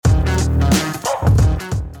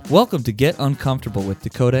Welcome to Get Uncomfortable with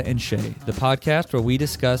Dakota and Shay, the podcast where we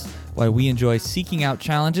discuss why we enjoy seeking out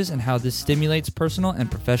challenges and how this stimulates personal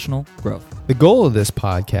and professional growth. The goal of this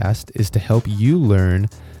podcast is to help you learn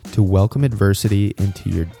to welcome adversity into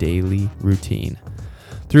your daily routine.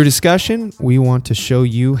 Through discussion, we want to show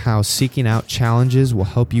you how seeking out challenges will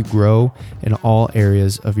help you grow in all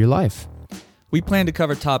areas of your life. We plan to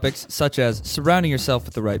cover topics such as surrounding yourself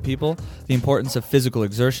with the right people, the importance of physical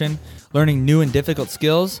exertion, learning new and difficult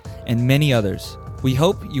skills, and many others. We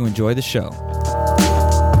hope you enjoy the show.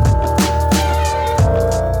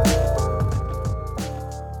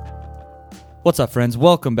 What's up, friends?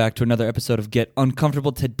 Welcome back to another episode of Get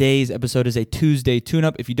Uncomfortable. Today's episode is a Tuesday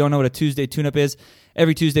tune-up. If you don't know what a Tuesday tune-up is,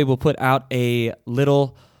 every Tuesday we'll put out a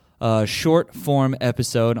little short form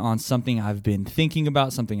episode on something I've been thinking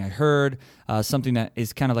about, something I heard, something that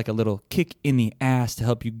is kind of like a little kick in the ass to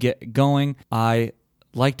help you get going. I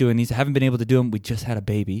like doing these. I haven't been able to do them. We just had a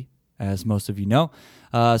baby, as most of you know.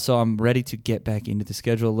 So I'm ready to get back into the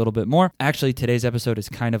schedule a little bit more. Actually, today's episode is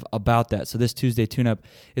kind of about that. So this Tuesday tune-up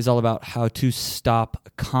is all about how to stop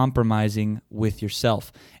compromising with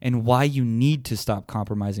yourself and why you need to stop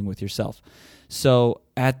compromising with yourself. So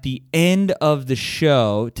at the end of the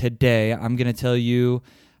show today, I'm going to tell you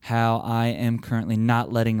how I am currently not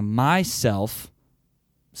letting myself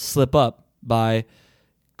slip up by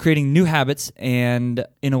creating new habits and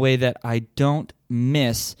in a way that I don't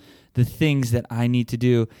miss the things that I need to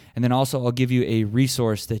do. And then also I'll give you a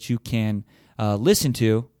resource that you can listen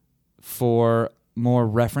to for more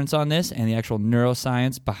reference on this and the actual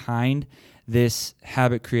neuroscience behind this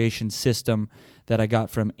habit creation system that I got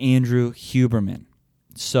from Andrew Huberman.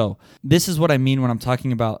 So this is what I mean when I'm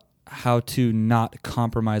talking about how to not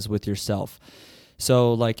compromise with yourself.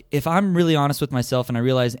 So like if I'm really honest with myself and I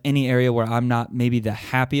realize any area where I'm not maybe the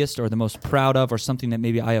happiest or the most proud of or something that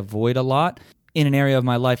maybe I avoid a lot in an area of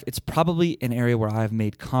my life, it's probably an area where I've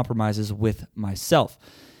made compromises with myself.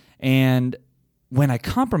 And when I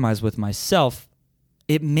compromise with myself,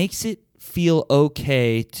 it makes it feel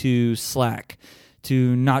okay to slack,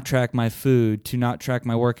 to not track my food, to not track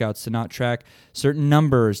my workouts, to not track certain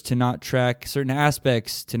numbers, to not track certain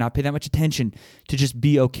aspects, to not pay that much attention, to just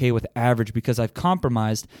be okay with average because I've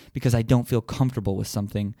compromised because I don't feel comfortable with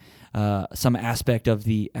something, some aspect of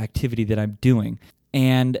the activity that I'm doing.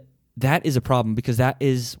 And that is a problem because that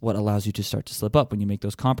is what allows you to start to slip up when you make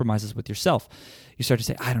those compromises with yourself. You start to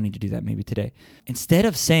say, I don't need to do that maybe today. Instead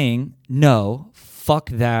of saying, no,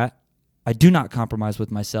 fuck that, I do not compromise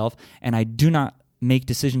with myself, and I do not make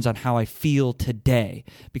decisions on how I feel today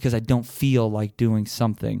because I don't feel like doing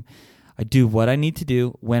something. I do what I need to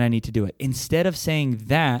do when I need to do it. Instead of saying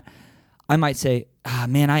that, I might say,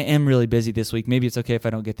 man, I am really busy this week. Maybe it's okay if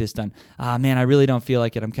I don't get this done. Man, I really don't feel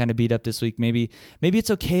like it. I'm kind of beat up this week. Maybe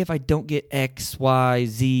it's okay if I don't get X, Y,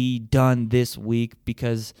 Z done this week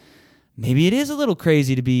because maybe it is a little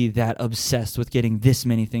crazy to be that obsessed with getting this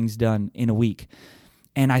many things done in a week.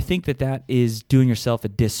 And I think that is doing yourself a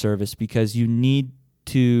disservice because you need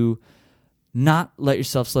to not let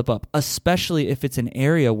yourself slip up, especially if it's an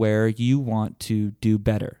area where you want to do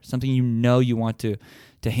better, something you know you want to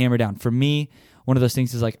hammer down. For me, one of those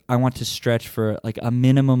things is like I want to stretch for like a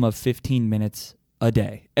minimum of 15 minutes a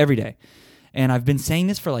day, every day. And I've been saying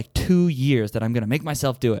this for like 2 years that I'm going to make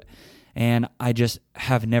myself do it. And I just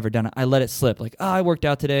have never done it. I let it slip. Like, I worked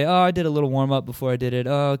out today. I did a little warm-up before I did it.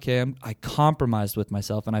 Okay. I compromised with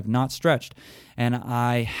myself, and I've not stretched. And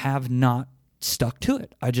I have not stuck to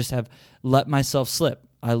it. I just have let myself slip.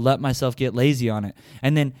 I let myself get lazy on it.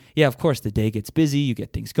 And then, yeah, of course, the day gets busy. You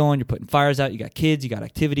get things going. You're putting fires out. You got kids. You got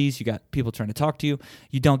activities. You got people trying to talk to you.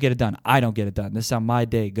 You don't get it done. I don't get it done. This is how my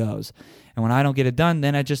day goes. And when I don't get it done,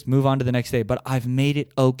 then I just move on to the next day. But I've made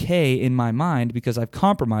it okay in my mind because I've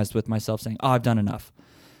compromised with myself saying, I've done enough.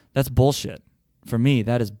 That's bullshit. For me,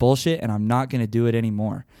 that is bullshit, and I'm not going to do it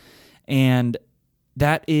anymore. And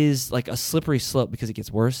that is like a slippery slope because it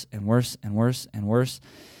gets worse and worse and worse and worse.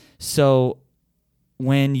 So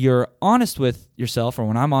when you're honest with yourself, or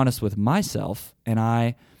when I'm honest with myself, and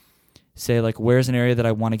I say, like, where's an area that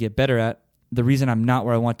I want to get better at, the reason I'm not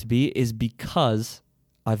where I want to be is because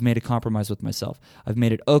I've made a compromise with myself. I've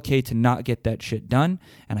made it okay to not get that shit done,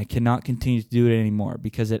 and I cannot continue to do it anymore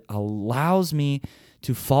because it allows me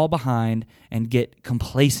to fall behind and get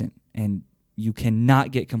complacent. And you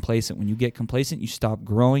cannot get complacent. When you get complacent, you stop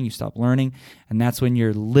growing, you stop learning, and that's when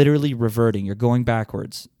you're literally reverting. You're going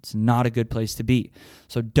backwards. It's not a good place to be.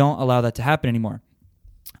 So don't allow that to happen anymore.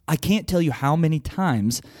 I can't tell you how many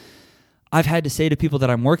times I've had to say to people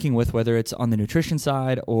that I'm working with, whether it's on the nutrition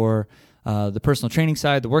side or the personal training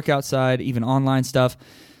side, the workout side, even online stuff,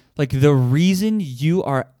 like the reason you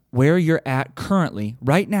are where you're at currently,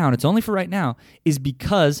 right now, and it's only for right now, is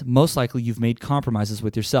because most likely you've made compromises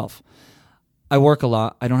with yourself. I work a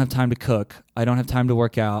lot. I don't have time to cook. I don't have time to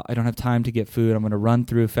work out. I don't have time to get food. I'm going to run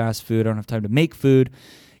through fast food. I don't have time to make food.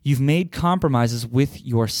 You've made compromises with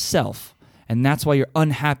yourself, and that's why you're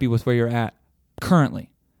unhappy with where you're at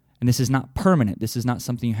currently. And this is not permanent. This is not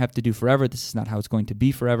something you have to do forever. This is not how it's going to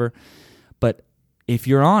be forever. But if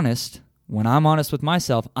you're honest, when I'm honest with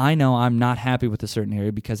myself, I know I'm not happy with a certain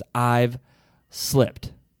area because I've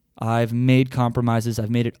slipped. I've made compromises.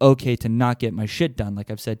 I've made it okay to not get my shit done.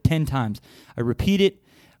 Like I've said 10 times. I repeat it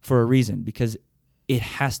for a reason because it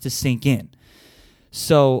has to sink in.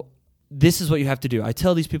 So this is what you have to do. I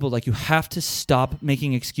tell these people, like, you have to stop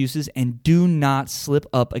making excuses and do not slip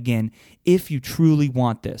up again if you truly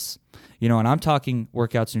want this. And I'm talking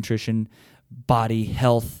workouts, nutrition, body,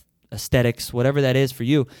 health, aesthetics, whatever that is for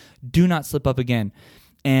you. Do not slip up again.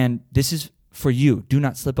 And this is for you. Do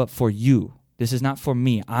not slip up for you. This is not for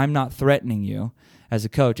me. I'm not threatening you as a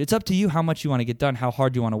coach. It's up to you how much you want to get done, how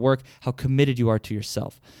hard you want to work, how committed you are to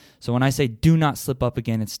yourself. So when I say do not slip up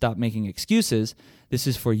again and stop making excuses, this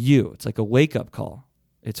is for you. It's like a wake-up call.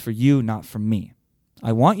 It's for you, not for me.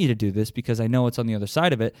 I want you to do this because I know it's on the other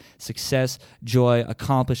side of it. Success, joy,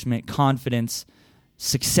 accomplishment, confidence,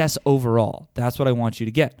 success overall. That's what I want you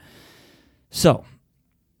to get. So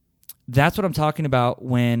that's what I'm talking about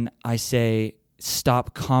when I say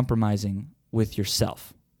stop compromising with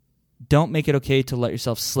yourself. Don't make it okay to let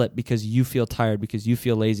yourself slip because you feel tired, because you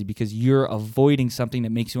feel lazy, because you're avoiding something that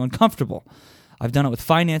makes you uncomfortable. I've done it with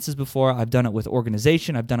finances before. I've done it with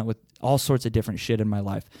organization. I've done it with all sorts of different shit in my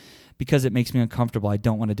life. Because it makes me uncomfortable, I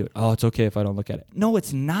don't want to do it. Oh, it's okay if I don't look at it. No,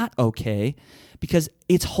 it's not okay because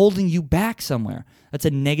it's holding you back somewhere. That's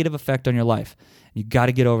a negative effect on your life. You got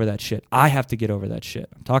to get over that shit. I have to get over that shit.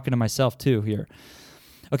 I'm talking to myself too here.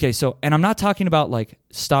 Okay, so, and I'm not talking about like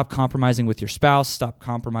stop compromising with your spouse, stop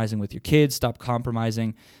compromising with your kids, stop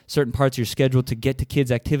compromising certain parts of your schedule to get to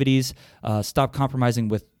kids' activities, stop compromising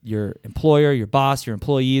with your employer, your boss, your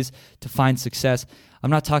employees to find success. I'm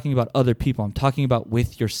not talking about other people. I'm talking about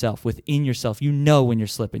with yourself, within yourself. You know when you're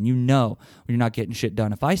slipping. You know when you're not getting shit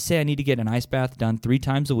done. If I say I need to get an ice bath done 3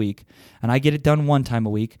 times a week and I get it done 1 time a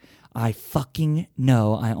week, I fucking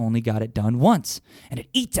know I only got it done once. And it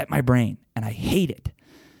eats at my brain and I hate it.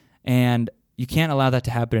 And you can't allow that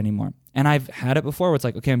to happen anymore. And I've had it before where it's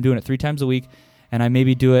like, okay, I'm doing it 3 times a week, and I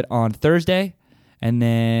maybe do it on Thursday, and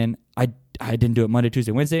then I didn't do it Monday,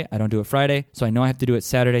 Tuesday, Wednesday. I don't do it Friday, so I know I have to do it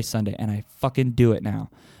Saturday, Sunday, and I fucking do it now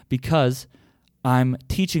because I'm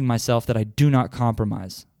teaching myself that I do not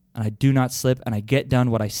compromise, and I do not slip, and I get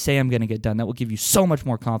done what I say I'm going to get done. That will give you so much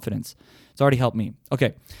more confidence. It's already helped me.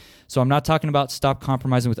 Okay, so I'm not talking about stop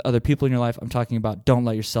compromising with other people in your life. I'm talking about don't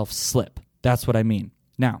let yourself slip. That's what I mean.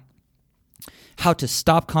 Now, how to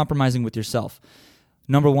stop compromising with yourself.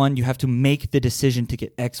 Number 1, you have to make the decision to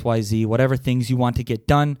get X, Y, Z, whatever things you want to get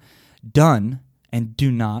done, and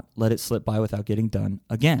do not let it slip by without getting done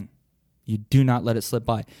again. You do not let it slip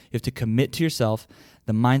by. You have to commit to yourself.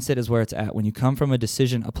 The mindset is where it's at. When you come from a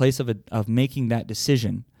decision, a place of making that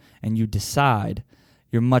decision, and you decide,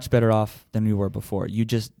 you're much better off than you were before. You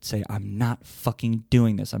just say, I'm not fucking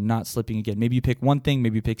doing this. I'm not slipping again. Maybe you pick 1 thing,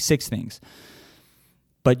 maybe you pick 6 things.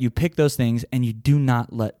 But you pick those things and you do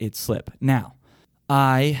not let it slip. Now,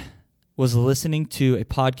 I was listening to a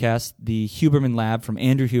podcast, the Huberman Lab from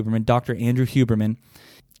Andrew Huberman, Dr. Andrew Huberman,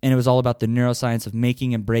 and it was all about the neuroscience of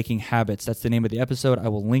making and breaking habits. That's the name of the episode. I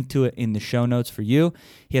will link to it in the show notes for you.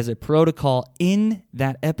 He has a protocol in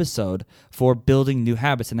that episode for building new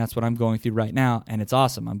habits, and that's what I'm going through right now, and it's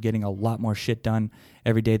awesome. I'm getting a lot more shit done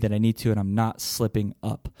every day that I need to, and I'm not slipping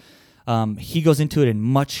up. He goes into it in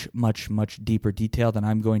much, much, much deeper detail than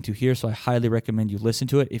I'm going to here, so I highly recommend you listen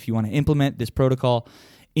to it if you want to implement this protocol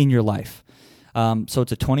in your life. So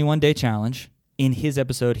it's a 21-day challenge. In his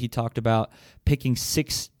episode, he talked about picking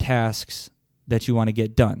 6 tasks that you want to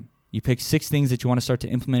get done. You pick 6 things that you want to start to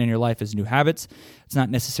implement in your life as new habits. It's not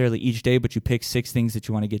necessarily each day, but you pick 6 things that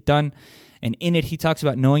you want to get done. And in it, he talks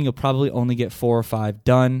about knowing you'll probably only get 4 or 5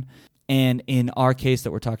 done. And in our case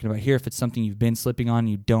that we're talking about here, if it's something you've been slipping on and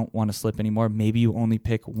you don't want to slip anymore, maybe you only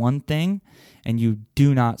pick 1 thing and you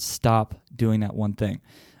do not stop doing that 1 thing.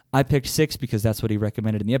 I picked 6 because that's what he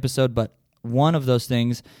recommended in the episode, but one of those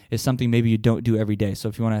things is something maybe you don't do every day. So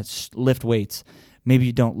if you want to lift weights, maybe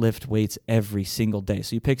you don't lift weights every single day.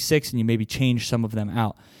 So you pick 6 and you maybe change some of them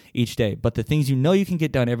out each day. But the things you know you can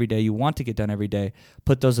get done every day, you want to get done every day,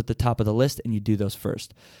 put those at the top of the list and you do those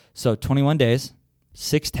first. So 21 days.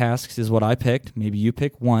 6 tasks is what I picked. Maybe you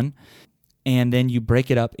pick 1. And then you break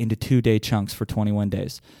it up into 2-day chunks for 21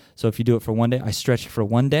 days. So if you do it for 1 day, I stretch it for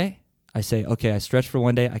 1 day. I say, okay, I stretched for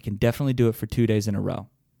one day. I can definitely do it for 2 days in a row.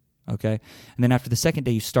 Okay? And then after the second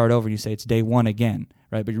day, you start over and you say it's day 1 again,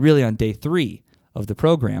 right? But you're really on day 3 of the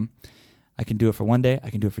program. I can do it for 1 day. I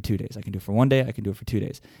can do it for 2 days. I can do it for 1 day. I can do it for 2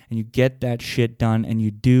 days. And you get that shit done, and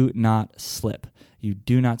you do not slip. You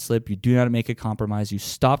do not slip. You do not make a compromise. You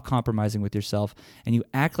stop compromising with yourself, and you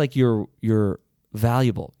act like you're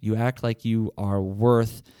valuable. You act like you are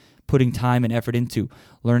worth putting time and effort into,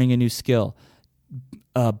 learning a new skill,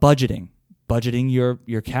 budgeting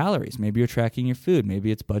your calories. Maybe you're tracking your food.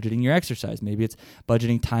 Maybe it's budgeting your exercise. Maybe it's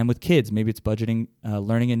budgeting time with kids. Maybe it's budgeting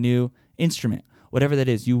learning a new instrument. Whatever that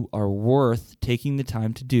is, you are worth taking the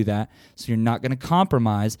time to do that, so you're not going to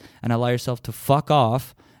compromise and allow yourself to fuck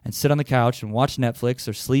off and sit on the couch and watch Netflix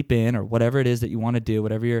or sleep in or whatever it is that you want to do,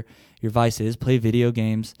 whatever your vice is, play video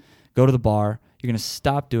games, go to the bar. You're going to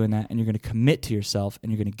stop doing that, and you're going to commit to yourself,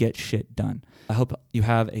 and you're going to get shit done. I hope you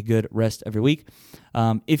have a good rest every week.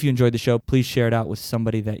 If you enjoyed the show, please share it out with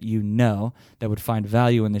somebody that you know that would find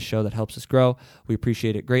value in this show that helps us grow. We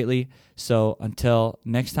appreciate it greatly. So until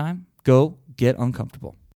next time, go get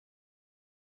uncomfortable.